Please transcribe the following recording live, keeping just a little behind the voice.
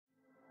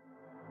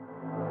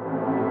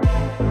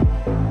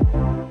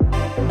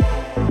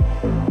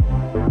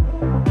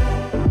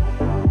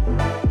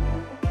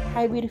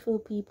Hi beautiful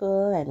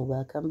people, and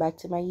welcome back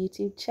to my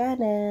YouTube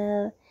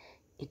channel.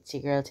 It's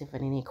your girl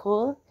Tiffany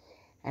Nicole,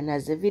 and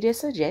as the video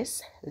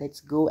suggests, let's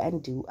go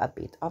and do a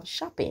bit of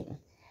shopping.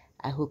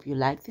 I hope you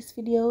like this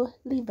video.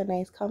 Leave a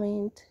nice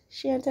comment,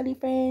 share and tell your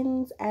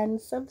friends, and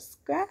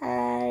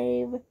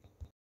subscribe.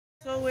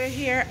 So we're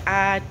here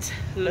at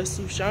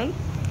Loshusan.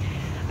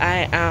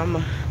 I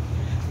am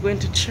going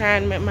to try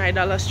and make my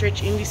dollar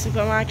stretch in the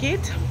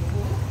supermarket,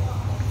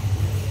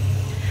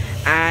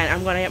 and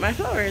I'm gonna get my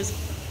flowers.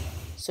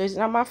 So it's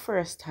not my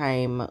first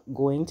time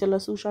going to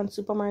Loshusan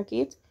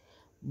supermarket,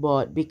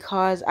 but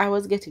because I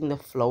was getting the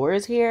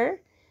flowers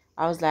here,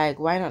 I was like,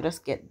 why not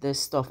just get the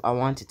stuff I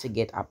wanted to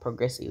get at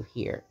Progressive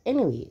here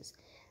anyways,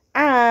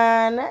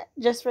 and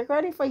just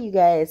recording for you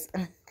guys.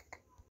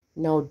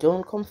 No,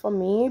 don't come for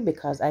me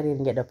because I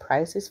didn't get the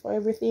prices for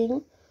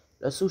everything.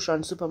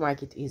 Loshusan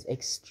supermarket is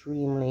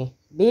extremely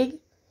big.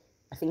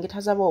 I think it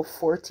has about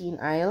 14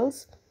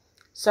 aisles.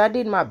 So I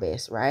did my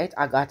best, right?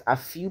 I got a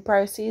few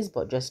prices,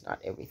 but just not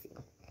everything.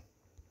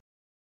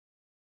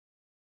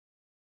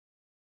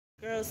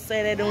 Girls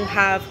say they don't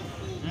have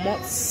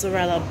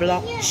mozzarella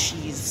block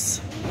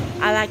cheese.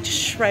 I like to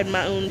shred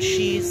my own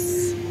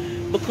cheese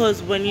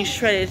because when you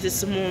shred it,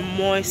 it's more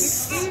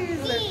moist.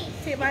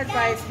 Take my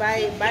advice,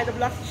 buy the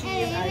block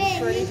cheese and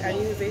shred it and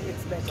use it.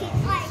 It's better.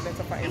 It's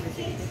better for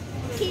everything.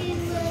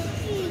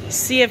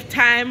 Save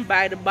time,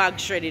 buy the bag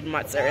shredded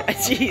mozzarella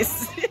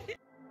cheese.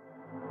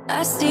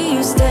 I see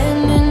you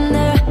standing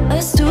there,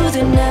 a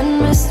soothing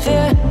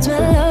atmosphere.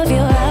 Smell of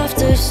your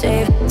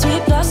aftershave,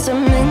 sweet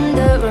blossom in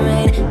the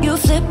rain. You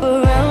flip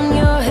around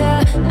your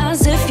hair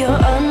as if you're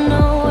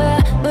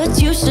unaware, but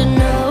you should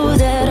know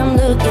that I'm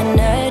looking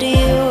at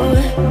you.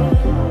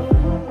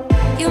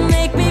 You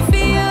make me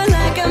feel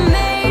like I'm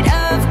made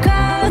of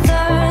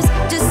colors,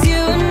 just you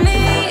and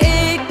me,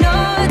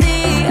 ignore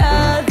the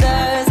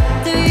others.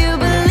 Do you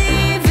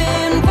believe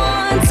in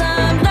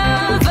one-time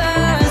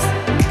lovers?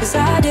 'Cause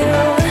I do.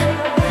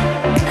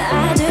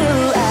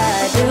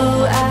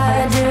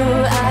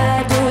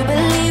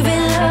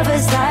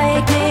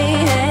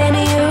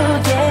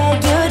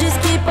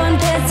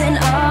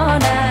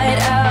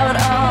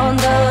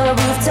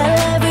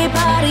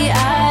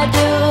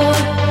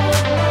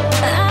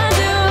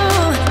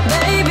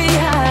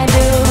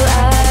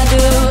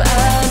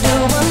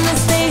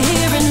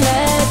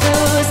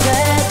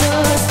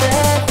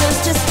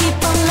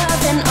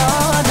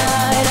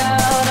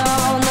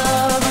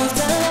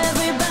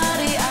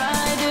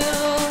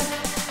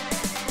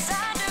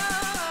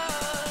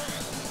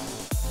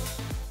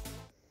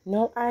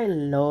 No, I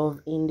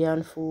love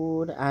Indian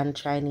food and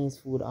Chinese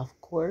food, of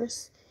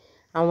course.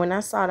 And when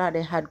I saw that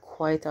they had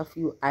quite a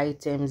few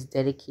items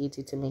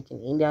dedicated to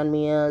making Indian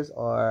meals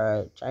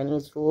or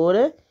Chinese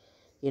food,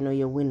 you know,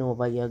 you win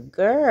over your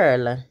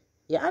girl.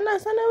 You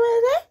understand what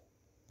I'm saying?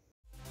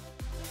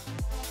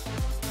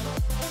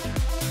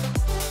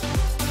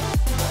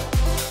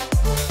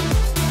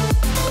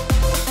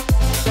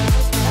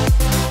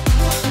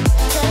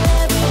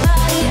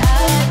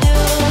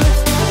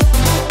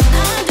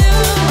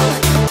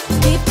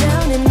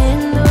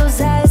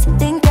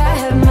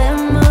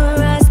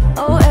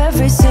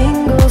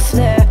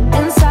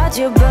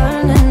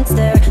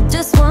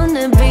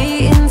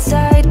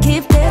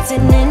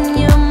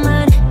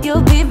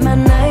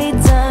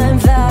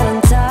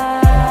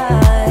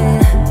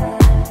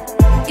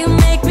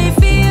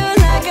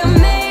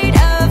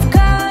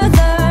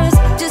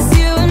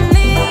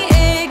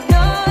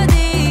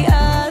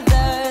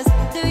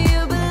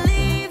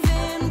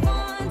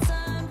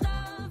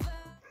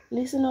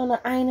 Listen on,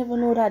 I never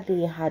know that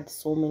they had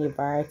so many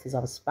varieties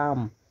of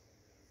spam.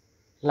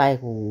 Like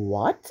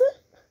what?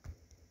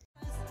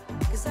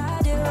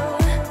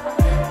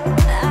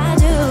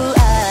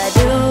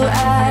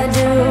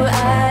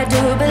 I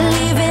do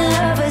believe in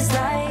lovers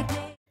like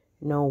me.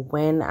 Now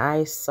when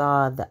I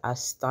saw the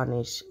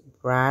Astonish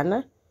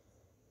brand,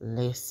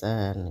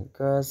 listen,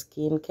 girl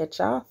skin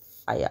catcher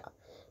fire.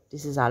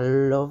 This is a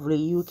lovely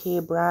UK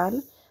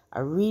brand. I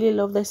really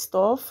love this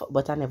stuff,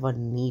 but I never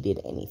needed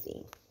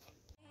anything.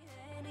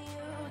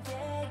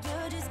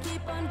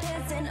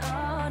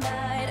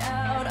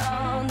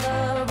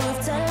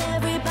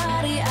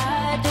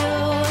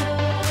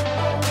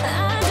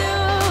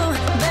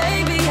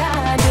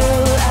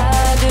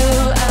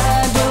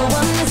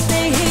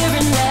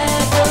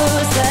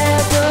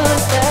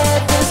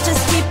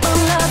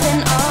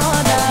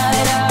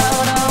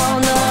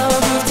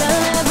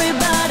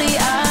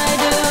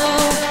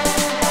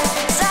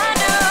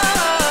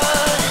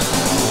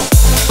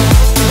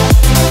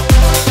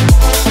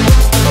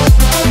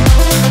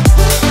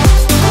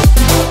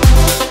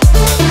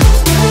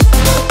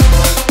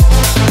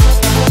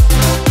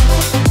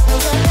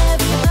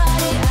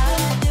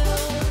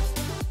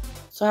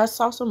 So I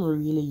saw some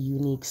really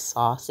unique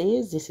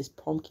sauces. This is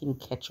pumpkin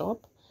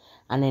ketchup.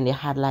 And then they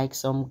had like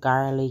some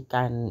garlic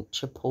and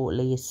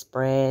chipotle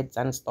spreads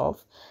and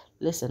stuff.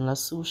 Listen,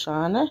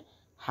 Loshusan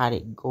had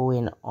it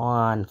going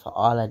on for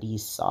all of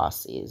these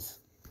sauces.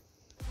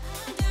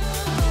 I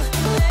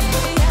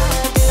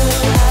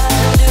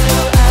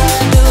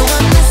do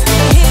wanna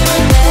stay here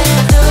and there.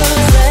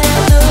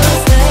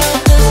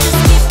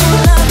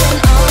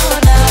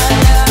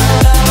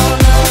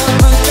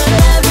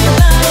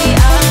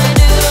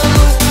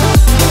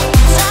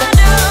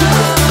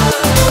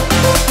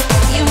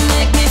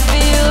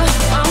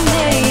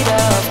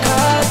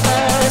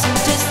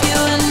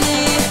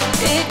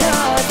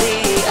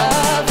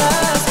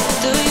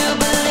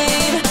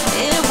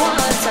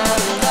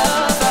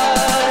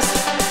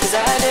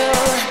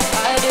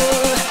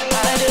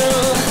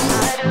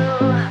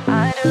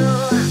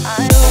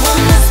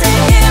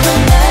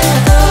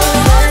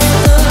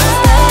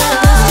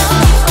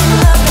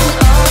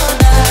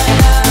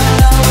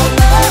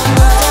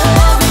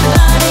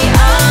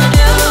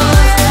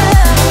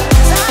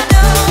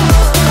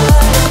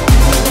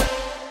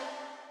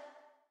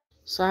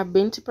 So I've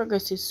been to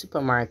Progressive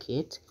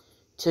Supermarket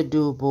to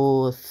do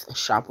both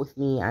shop with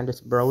me and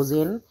just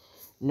browsing.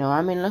 Now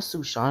I'm in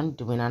Loshusan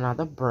doing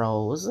another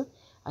browse.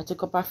 I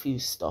took up a few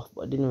stuff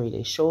but didn't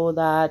really show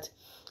that.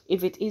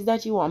 If it is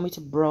that you want me to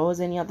browse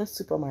any other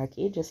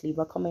supermarket, just leave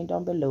a comment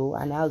down below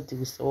and I'll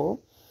do so.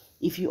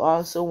 If you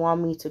also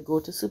want me to go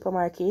to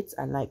supermarkets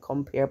and like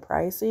compare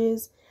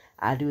prices,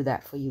 I'll do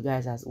that for you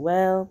guys as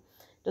well.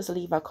 Just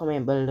leave a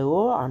comment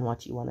below on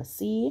what you want to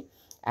see.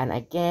 And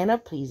again,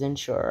 please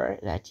ensure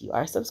that you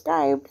are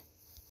subscribed.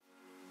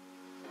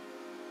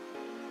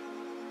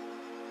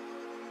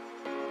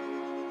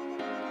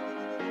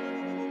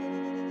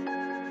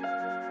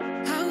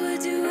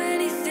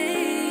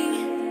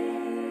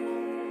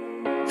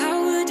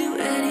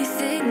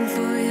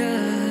 For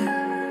you,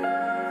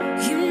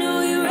 you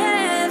know you're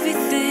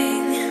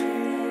everything.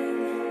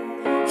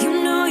 You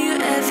know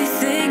you're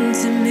everything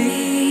to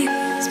me.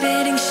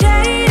 Spitting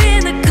shade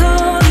in the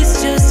cold,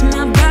 it's just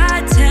my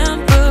bad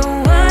temper.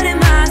 What am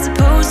I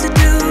supposed to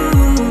do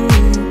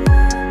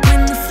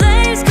when the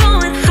flames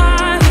going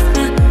high with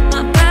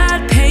my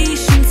bad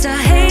patience? I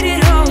hate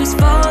it always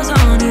falls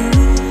on you.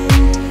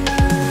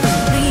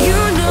 But you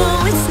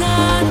know it's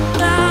not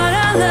about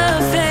our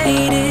love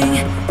fading.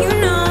 You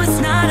know it's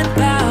not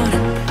about.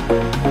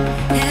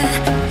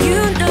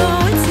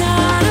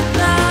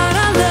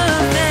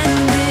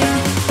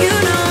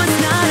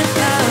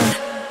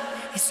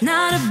 It's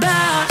not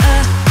about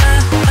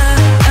us.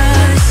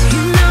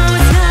 You know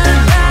it's not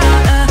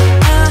about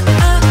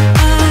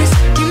us.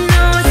 You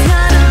know it's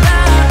not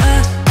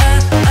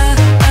about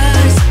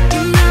us.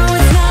 You know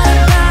it's not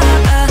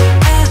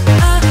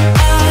about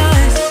us.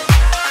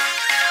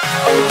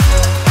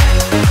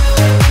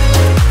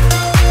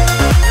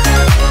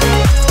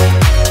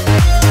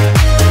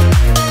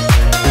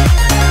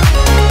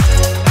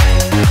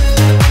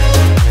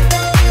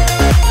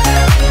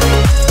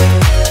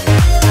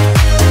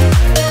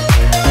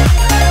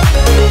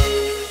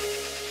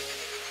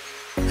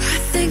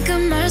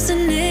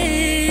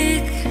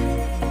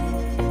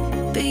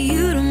 But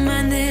you don't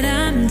mind that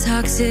I'm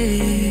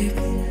toxic.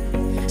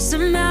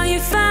 Somehow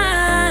you're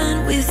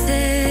fine with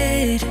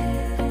it,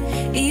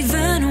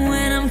 even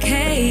when I'm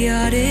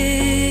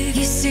chaotic.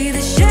 You see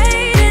the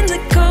shade in the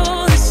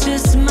cold, it's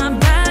just my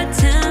bad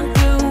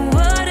temper.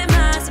 What am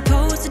I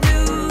supposed to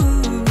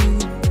do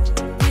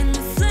when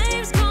the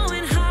flames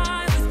going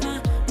high with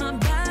my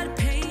bad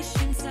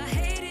patience? I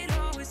hate it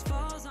always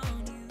falls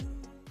on you.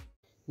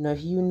 Now,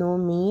 if you know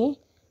me,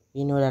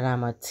 you know that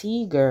I'm a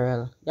tea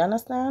girl. You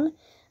understand?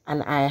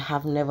 And I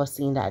have never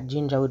seen that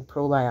ginger with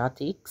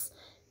probiotics.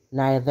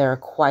 Neither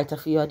quite a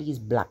few of these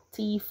black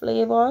tea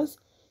flavors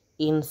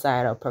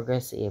inside of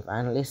Progressive.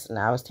 And listen,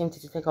 I was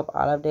tempted to take up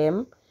all of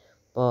them,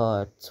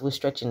 but we're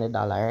stretching the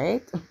dollar,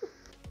 right?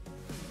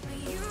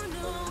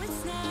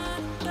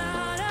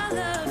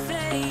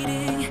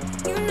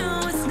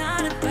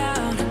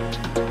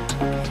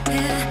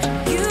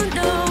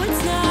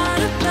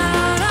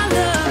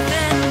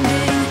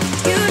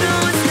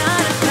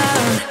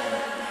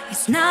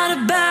 It's not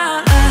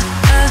about us.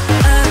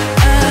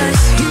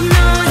 You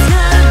know it's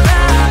not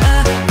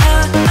about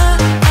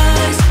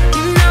us.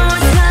 You know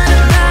it's not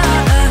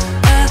about us.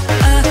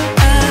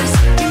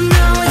 You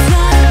know it's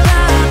not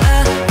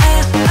about us.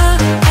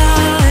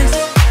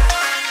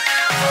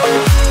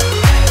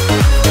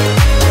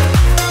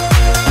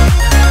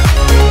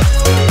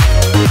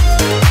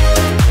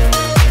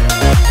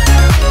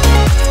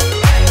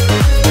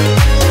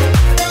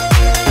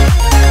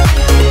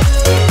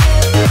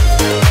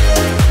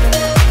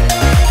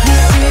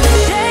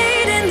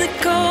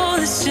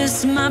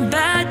 My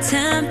bad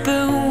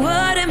temper,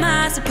 what am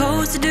I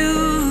supposed to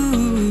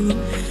do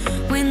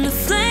when the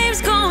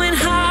flames going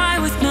high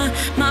with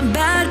my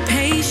bad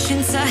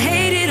patience? I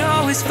hate it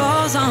always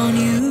falls on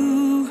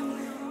you.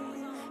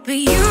 But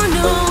you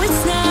know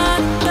it's not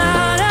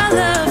about our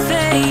love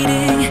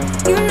fading.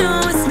 You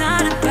know it's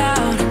not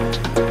about.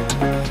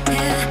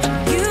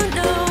 Yeah, you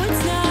know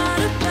it's not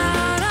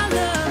about our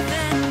love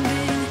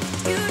ending.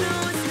 You know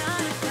it's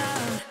not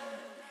about.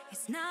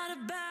 It's not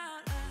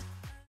about.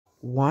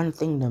 One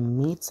thing, the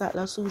meats at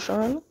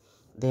Loshusan,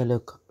 they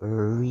look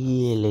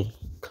really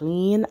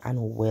clean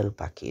and well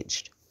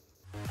packaged.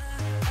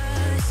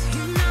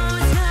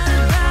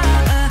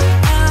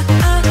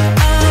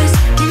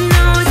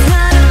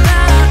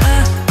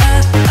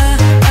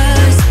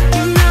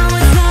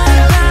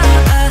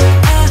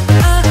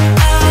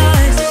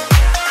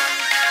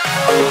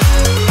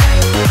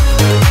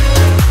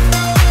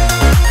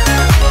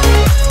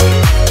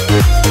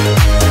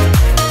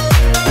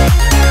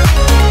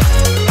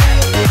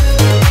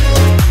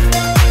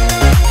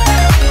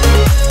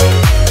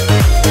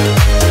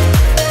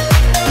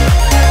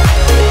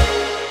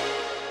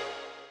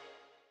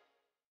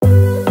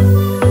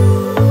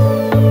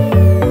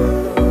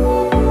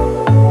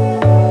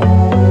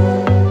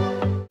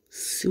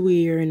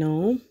 Swear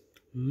no,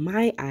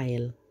 my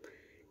aisle,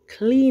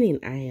 cleaning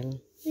aisle.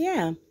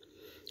 Yeah,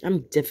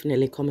 I'm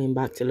definitely coming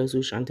back to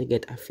Loshusan to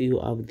get a few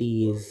of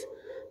these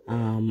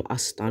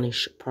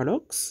Astonish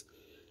products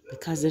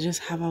because they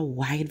just have a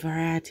wide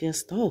variety of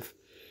stuff.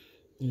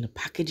 And the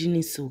packaging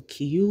is so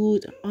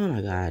cute. Oh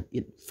my god.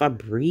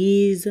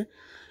 Febreze.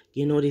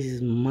 You know, this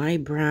is my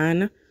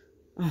brand.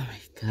 Oh my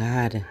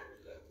god.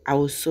 I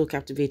was so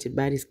captivated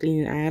by this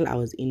cleaning aisle. I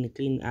was in the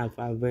cleaning aisle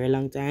for a very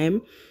long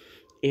time.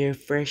 Air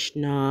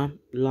freshener,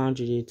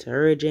 laundry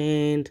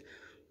detergent.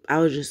 I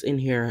was just in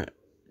here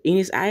in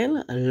this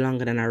aisle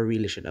longer than I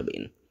really should have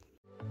been.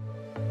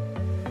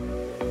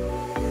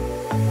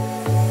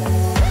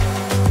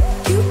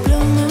 You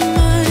blow my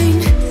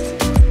mind.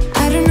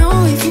 I don't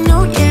know if you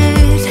know yet.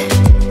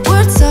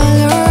 What's all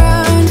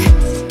around,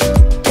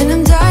 and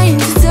I'm dying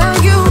to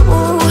tell you.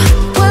 Well,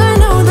 I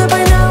know that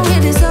by now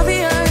it is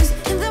obvious,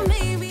 and then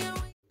maybe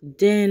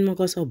Then I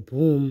got a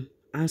boom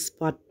and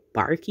spot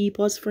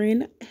barkeeper's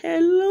friend.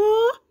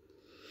 Hello.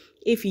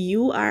 If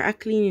you are a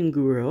cleaning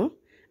guru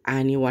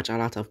and you watch a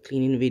lot of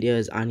cleaning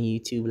videos on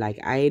YouTube like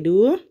I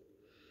do,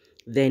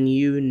 then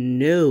you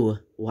know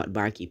what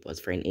barkeeper's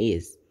friend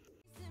is.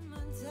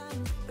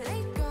 but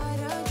I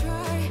gotta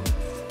try.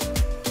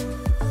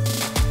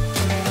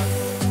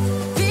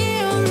 The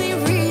only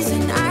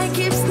reason I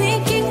keep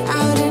sneaking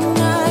out at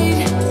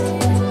night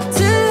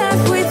to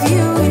laugh with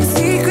you in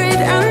secret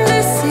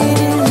under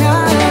city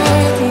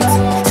lights.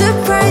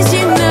 Surprised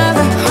you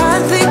never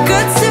had the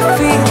guts to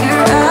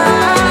figure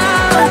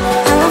out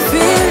how I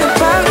feel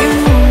about you.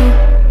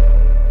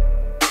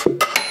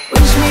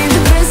 Wish me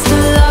the best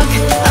of luck.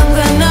 I'm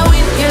gonna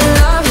win your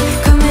love.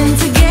 Coming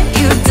to get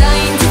you,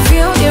 dying to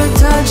feel your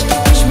touch.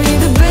 Wish me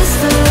the best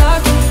of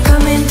luck.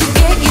 Coming to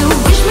get you.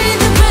 Wish me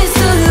the best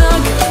of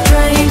luck.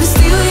 Trying to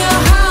steal your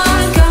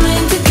heart.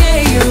 Coming to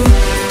get you.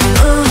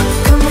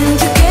 Coming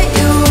to get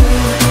you.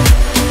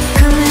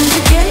 Coming to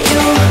get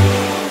you.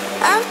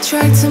 I've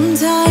tried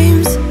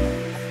sometimes,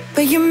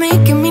 but you're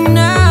making me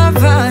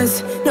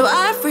nervous. No,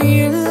 I've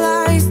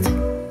realized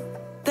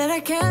that I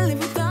can't live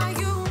without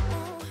you.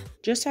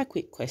 Just a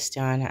quick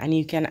question, and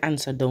you can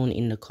answer down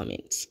in the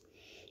comments.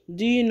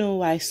 Do you know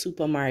why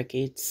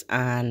supermarkets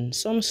and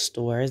some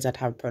stores that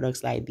have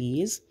products like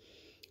these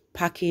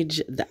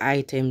package the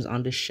items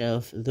on the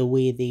shelf the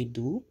way they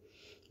do?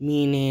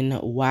 Meaning,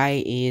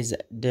 why is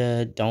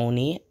the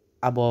Downy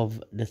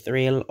above the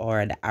Thrill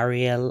or the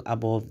Ariel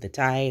above the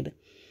Tide?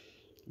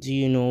 Do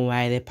you know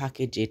why they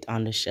package it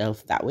on the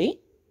shelf that way?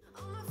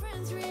 All my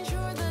friends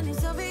reassure that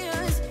it's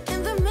obvious,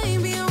 and that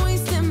maybe I'm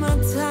wasting my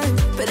time,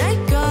 but I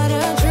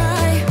gotta try.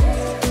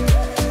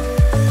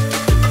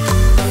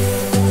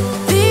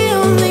 The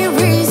only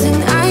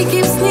reason I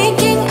keep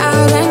sneaking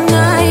out at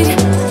night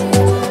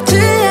to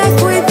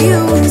laugh with you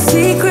in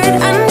secret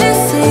under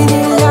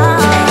city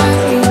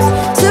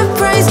lights.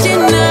 Surprised you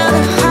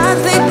never had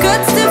the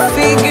guts to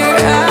figure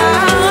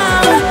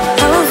out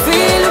how I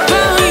feel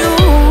about you.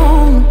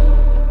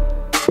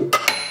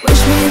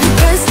 Wish me the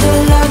best of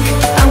luck.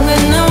 I'm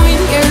gonna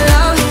win your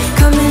love.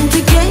 Coming to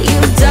get you,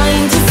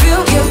 dying to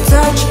feel your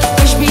touch.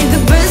 Wish me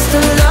the best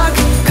of luck.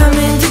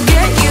 Coming to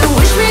get you.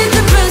 Wish me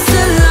the best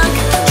of luck.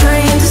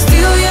 Trying to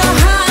steal your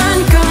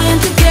hand. Coming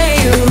to get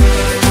you.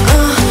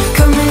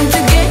 Coming to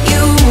get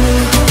you.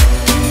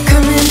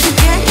 Coming to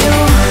get you.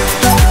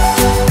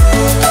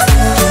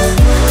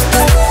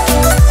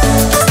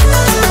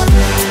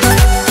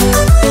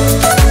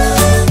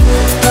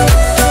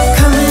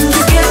 Coming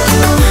to get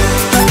you.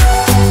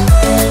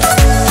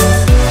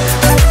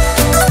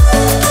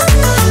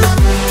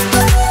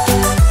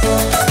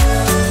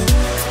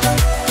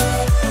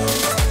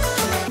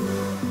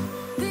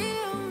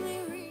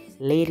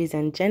 Ladies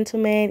and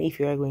gentlemen, if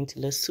you are going to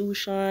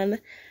Loshusan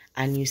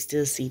and you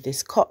still see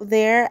this cup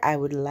there, I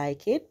would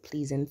like it.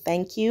 Please and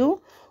thank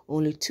you.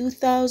 Only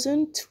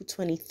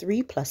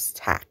 $2,223 plus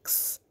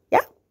tax. Yeah.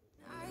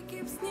 I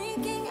keep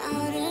sneaking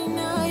out at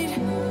night.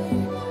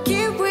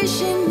 Keep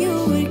wishing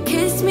you would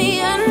kiss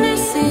me under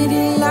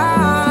city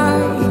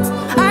lights.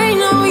 I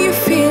know you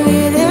feel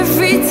it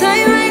every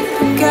time I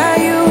look at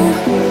you.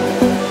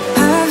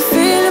 How I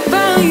feel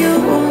about you.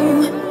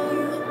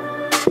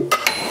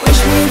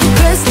 Wish me the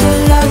best of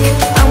luck.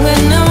 I'm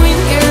gonna win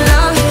your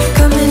love.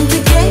 Coming to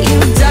get you,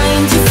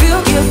 dying to feel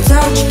your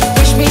touch.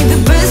 Wish me the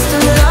best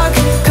of luck.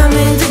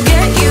 Coming to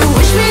get you.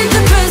 Wish me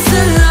the best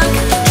of luck.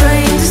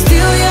 Trying to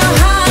steal your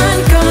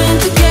hand. Coming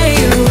to get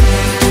you.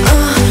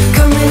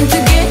 Coming to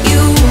get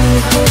you.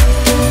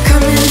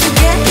 Coming to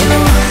get you.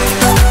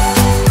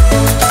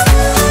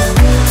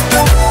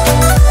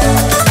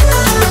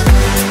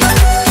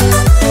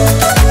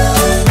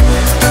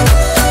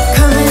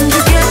 Coming to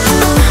get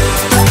you.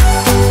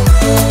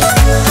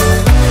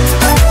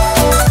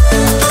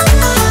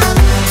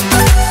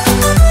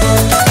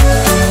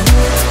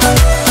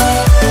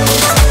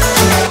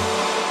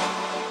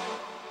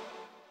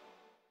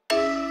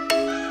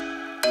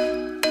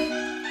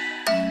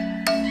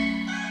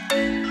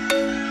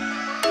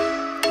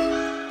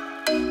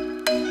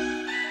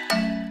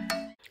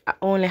 I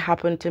only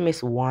happened to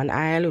miss one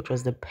aisle, which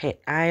was the pet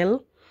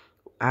aisle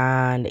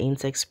and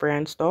insect spray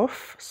and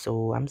stuff.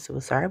 So I'm so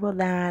sorry about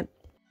that.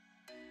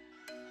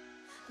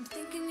 I'm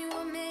thinking you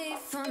were made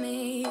for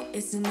me.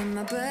 Isn't it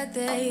my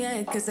birthday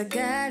yet? Cause I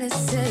gotta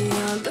say,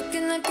 you're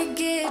looking like a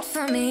gift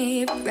for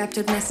me. Wrapped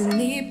up nice and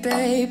neat,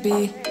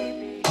 baby.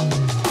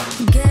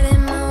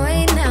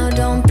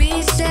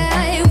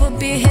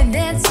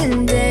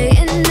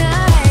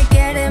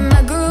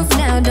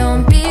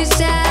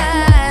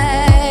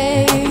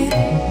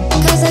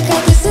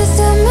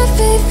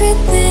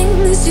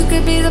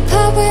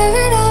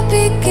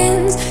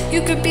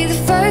 could be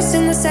the first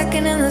and the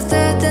second and the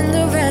third and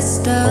the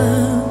rest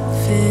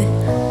of it.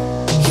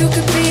 You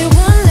could be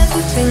one of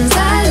the things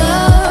I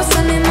love.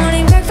 Sunday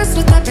morning breakfast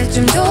with my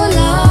bedroom door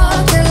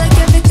locked. I like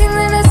everything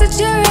that has a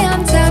cherry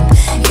on top.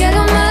 Get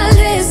on my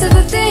list of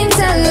the things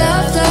I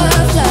love,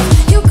 love,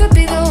 love. You could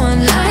be the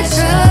one I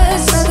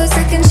trust. All the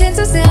second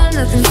chances, they are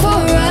nothing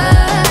for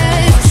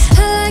us.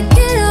 I like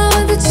it all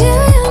with the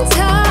cherry on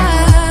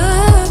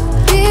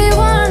top. Be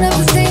one of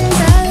the things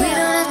I love. We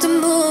don't have to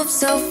move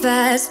so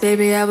fast,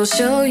 baby, I will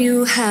show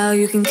you how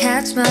you can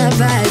catch my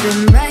vibe.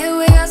 And right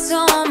away got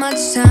so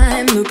much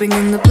time, looping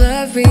in the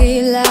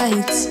blurry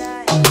lights.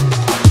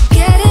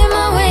 Get in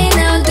my way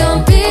now,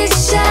 don't be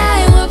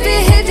shy. We'll be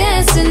here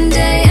dancing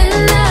day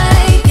and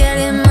night. Get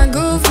in my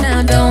groove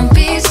now, don't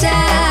be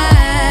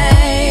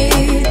shy.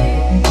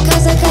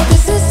 Cause I got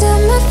this list of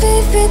my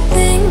favorite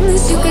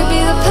things. You could be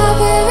the part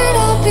where it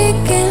all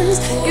begins.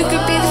 You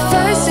could be the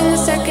first and the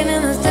second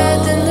and the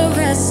third and the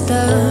rest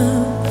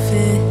of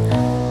it.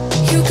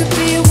 You could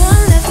be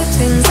one of the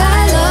things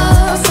I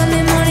love.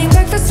 Sunday morning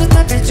breakfast with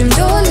my bedroom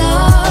door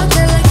locked.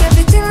 I like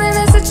everything that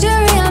has a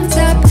cherry on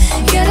top.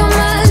 Get on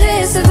my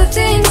list of the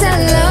things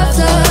I love,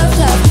 love,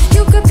 love.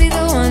 You could be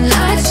the one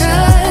I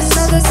trust.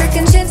 All the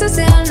second chances,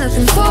 they are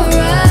nothing for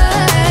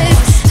us.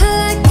 I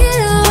like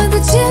it all with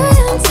the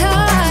cherry on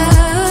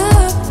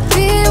top.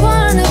 Be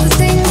one of the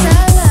things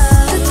I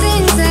love. The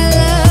things I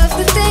love,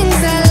 the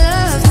things I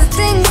love, the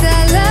things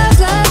I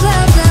love, love,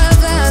 love, love,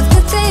 love.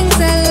 The things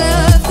I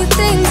love, the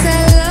things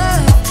I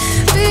love.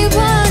 Be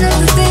one of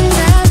the things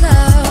I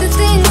love. The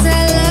things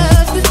I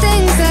love, the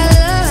things I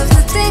love,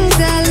 the things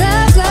I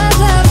love, love,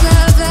 love,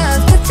 love,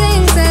 love. The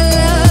things I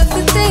love,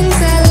 the things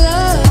I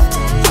love.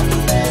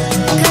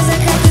 Cause I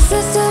got this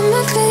list of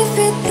my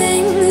favorite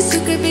things.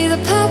 You could be the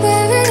part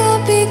where it all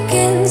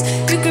begins.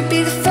 You could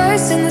be the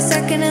first and the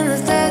second and the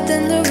third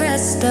and the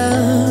rest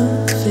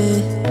of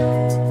it.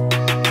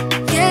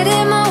 Get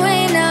in my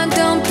way now,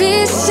 don't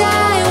be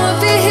shy. We'll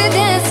be here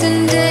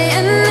dancing day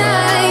and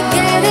night.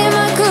 Get in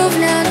my groove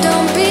now,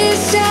 don't be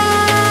shy.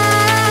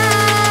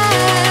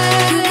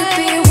 You could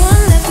be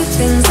one of the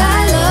things I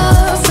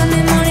love.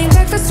 Sunday morning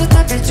breakfast with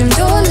my bedroom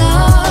door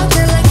locked.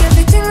 I like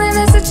everything that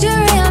has a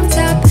cherry on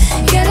top.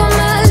 Get on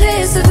my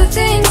list of the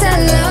things I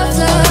love,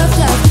 love,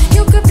 love.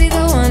 You could be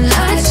the one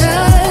I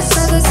trust.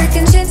 All the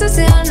second chances,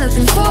 they are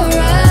nothing for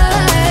us.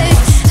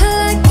 I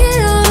like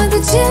it all with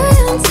the cherry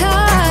on top.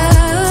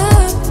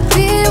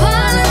 Be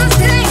one of the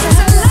things I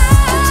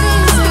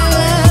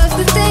love.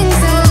 The things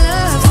I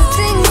love, the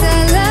things I love, the things I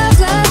love,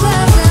 love,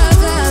 love, love,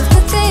 love.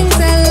 The things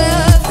I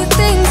love, the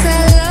things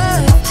I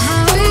love.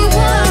 Be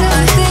one of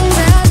the things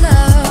I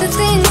love. The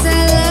things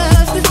I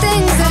love, the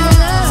things I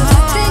love,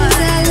 the things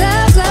I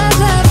love, love,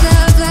 love,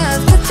 love,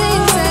 love. The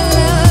things I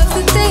love,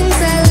 the things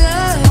I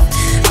love.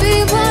 Be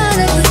one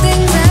of the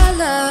things I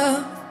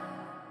love.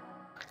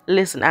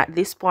 Listen, at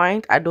this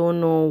point, I don't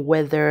know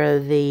whether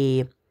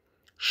the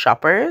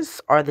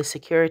shoppers or the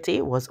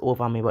security was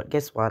over me, but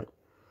guess what?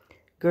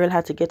 Girl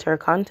had to get her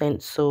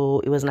content, so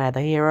it was neither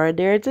here or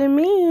there to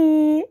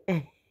me.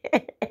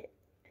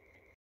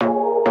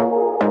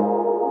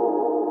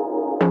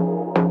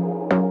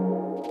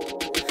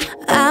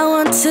 I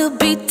want to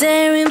be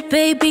daring,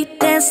 baby,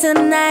 dance the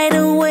night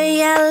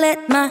away. I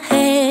let my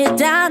head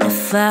down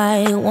if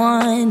I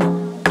won.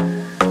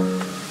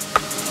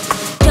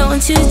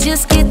 Don't you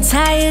just get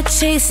tired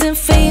chasing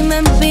fame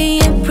and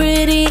being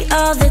pretty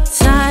all the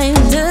time?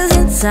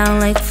 Doesn't sound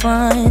like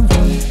fun.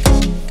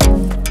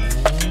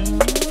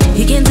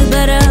 You can do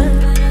better.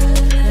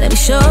 Let me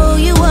show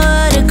you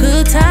what a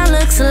good time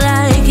looks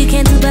like. You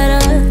can do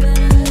better,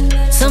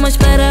 so much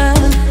better.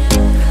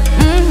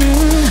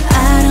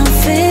 I don't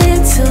fit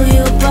into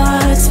your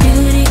box.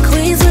 Beauty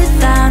queens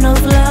without no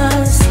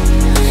flaws.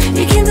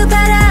 You can do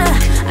better.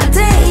 I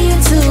dare you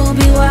to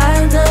be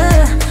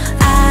wilder.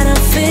 I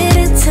don't fit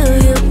into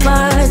your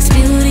box.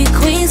 Beauty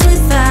queens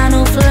without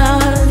no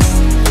flaws.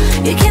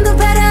 You can do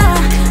better.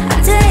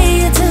 I dare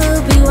you to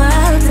be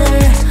wilder.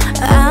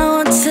 I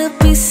want to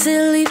be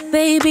silly,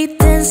 baby,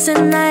 dance the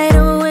night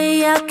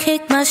away. I'll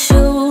kick my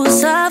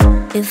shoes off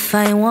if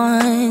I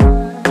want.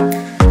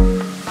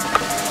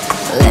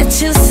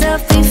 Let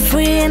yourself be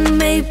free and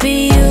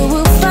maybe you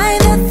will find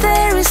that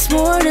there is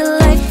more to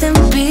life than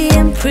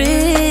being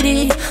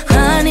pretty.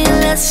 Honey,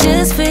 let's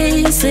just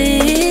face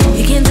it.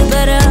 You can do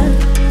better.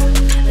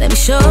 Let me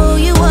show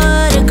you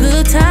what a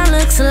good time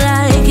looks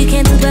like. You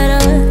can do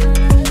better,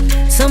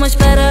 so much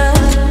better.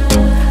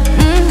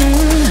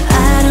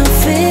 I don't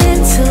fit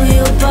into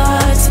your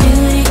box.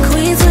 Beauty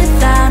queens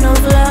without no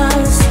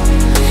flaws.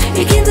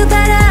 You can do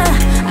better.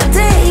 I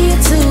dare you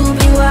to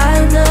be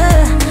wilder.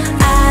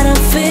 I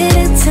don't fit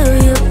into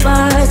your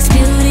box.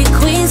 Beauty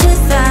queens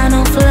without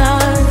no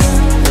flaws.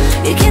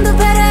 You can do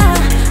better.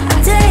 I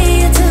dare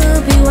you to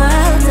be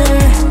wilder.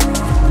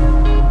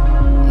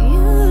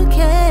 You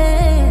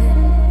can.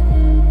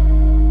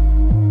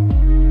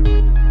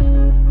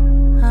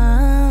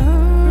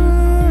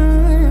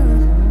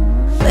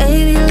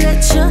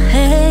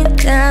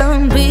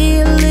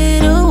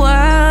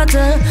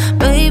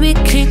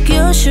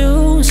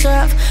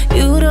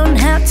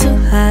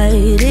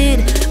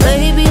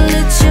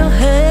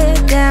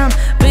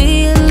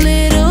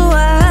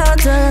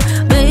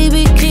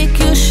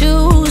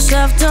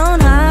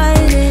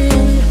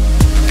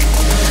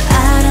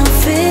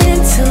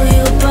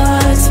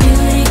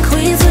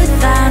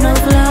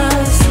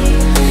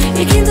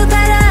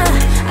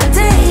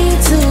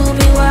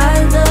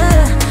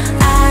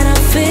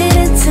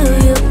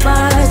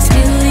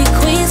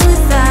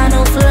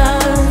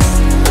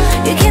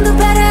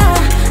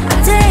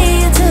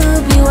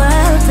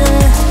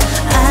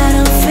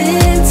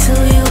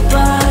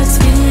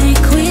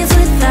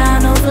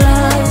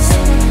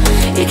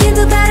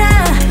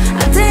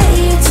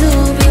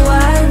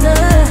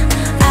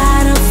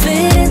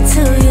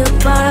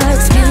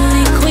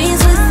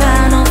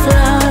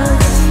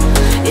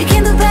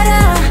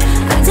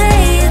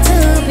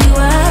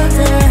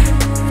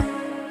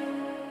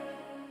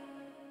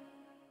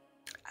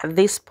 At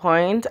this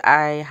point,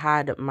 I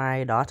had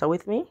my daughter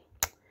with me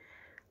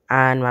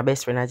and my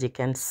best friend, as you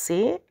can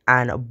see,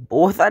 and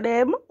both of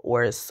them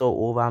were so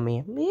over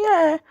me.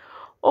 Yeah,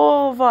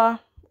 over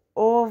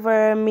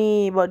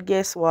me. But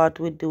guess what?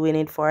 We're doing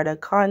it for the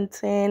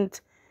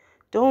content.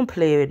 Don't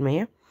play with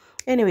me.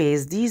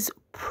 Anyways, these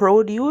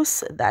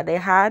produce that they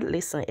had,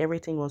 listen,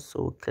 everything was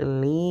so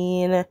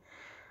clean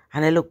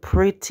and they look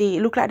pretty.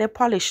 It looked like they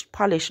polished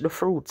the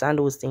fruits and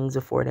those things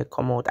before they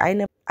come out.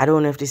 I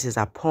don't know if this is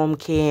a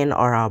pumpkin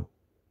or a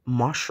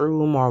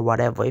mushroom or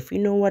whatever. If you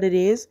know what it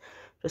is,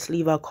 just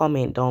leave a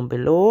comment down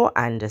below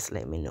and just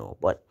let me know.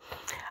 But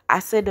I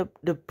said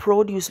the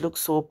produce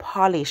looks so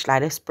polished,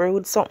 like they spray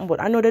with something,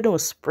 but I know they don't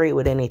spray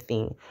with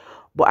anything.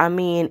 But I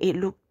mean,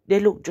 they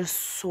look just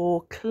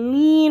so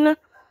clean.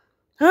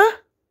 Huh?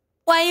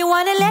 Why you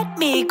wanna let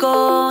me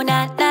go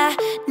now?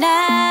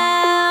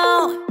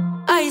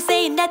 Are you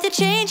saying that to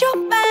change your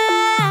mind?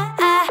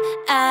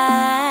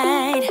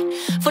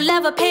 For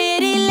love or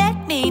pity,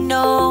 let me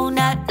know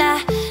now.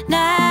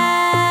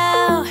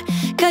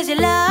 Cause your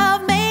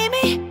love made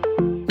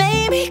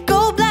me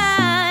go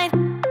blind.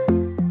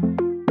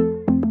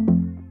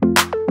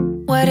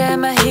 What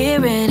am I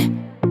hearing?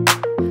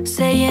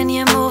 Saying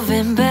you're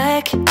moving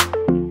back.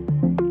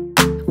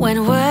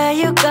 When were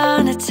you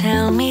gonna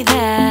tell me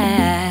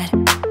that?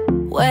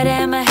 What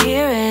am I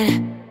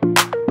hearing?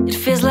 It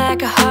feels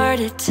like a heart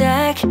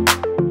attack.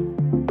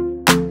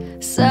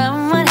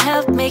 Someone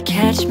help me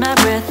catch my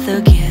breath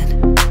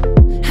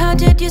again. How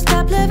did you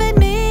stop loving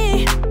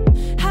me?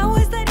 How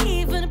is that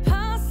even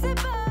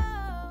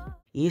possible?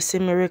 You see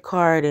me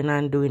recording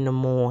and doing the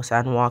most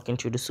and walking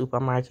through the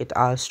supermarket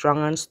all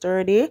strong and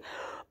sturdy.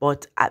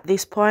 But at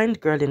this point,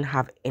 girl didn't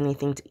have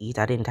anything to eat.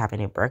 I didn't have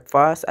any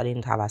breakfast. I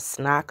didn't have a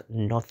snack,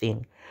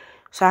 nothing.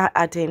 So I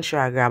had to ensure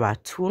I grab a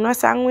tuna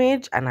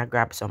sandwich and I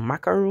grabbed some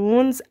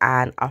macaroons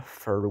and a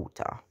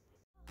fruta.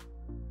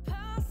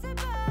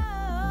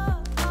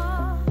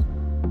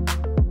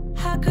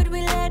 How could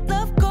we let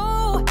love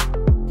go?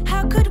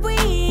 How could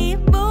we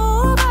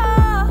move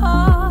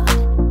on?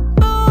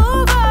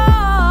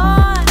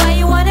 Why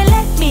you wanna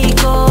let me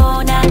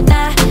go now?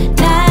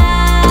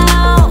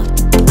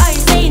 Are you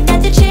saying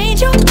that to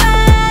change your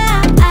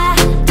mind?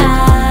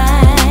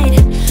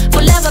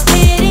 For love or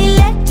pity,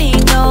 let me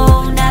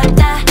know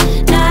now.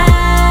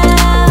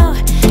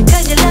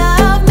 Cause your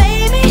love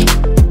made me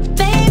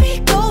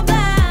go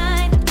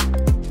blind.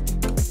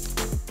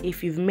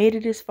 If you've made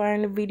it this far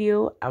in the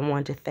video, I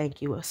want to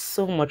thank you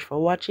so much for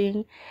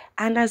watching.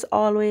 And as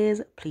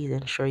always, please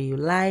ensure you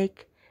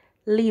like,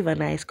 leave a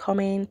nice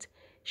comment,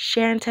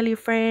 share and tell your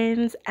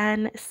friends,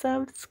 and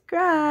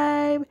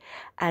subscribe.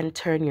 And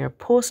turn your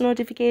post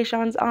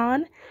notifications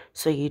on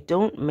so you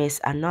don't miss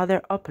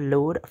another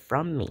upload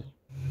from me.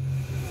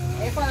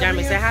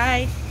 Jeremy, say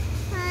hi.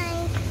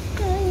 Hi.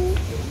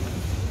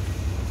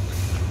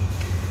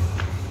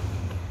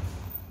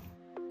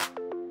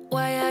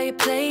 Why are you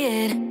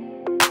playing?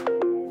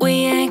 We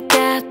ain't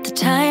got the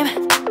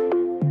time.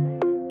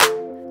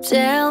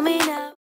 Tell me now.